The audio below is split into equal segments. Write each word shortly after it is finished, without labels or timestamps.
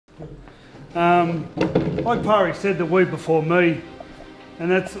Like Pari said, the we before me, and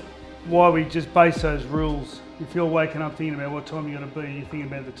that's why we just base those rules. If you're waking up thinking about what time you're going to be, you're thinking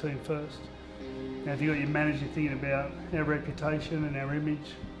about the team first. Now, if you've got your manager, you're thinking about our reputation and our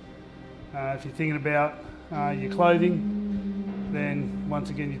image. If you're thinking about your clothing, then once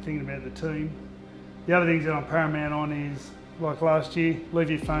again you're thinking about the team. The other things that I'm paramount on is, like last year, leave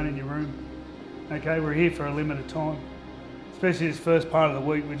your phone in your room. Okay, we're here for a limited time. Especially this first part of the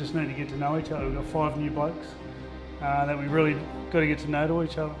week, we just need to get to know each other. We've got 5 new blokes that we really got to get to know to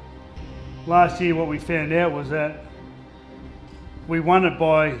each other. Last year what we found out was that we won it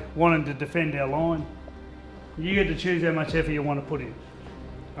by wanting to defend our line. You get to choose how much effort you want to put in.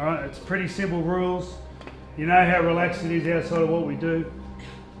 All right, it's pretty simple rules. You know how relaxed it is outside of what we do.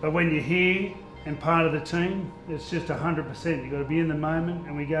 But when you're here and part of the team, it's just 100%. You've got to be in the moment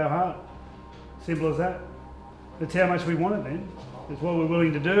and we go hard. Simple as that. That's how much we want it then. It's what we're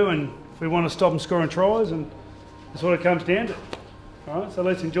willing to do, and if we want to stop them scoring tries, and that's what it comes down to. All right, so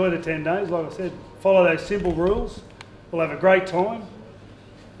let's enjoy the 10 days. Like I said, follow those simple rules. We'll have a great time,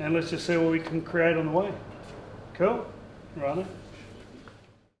 and let's just see what we can create on the way. Cool? Right.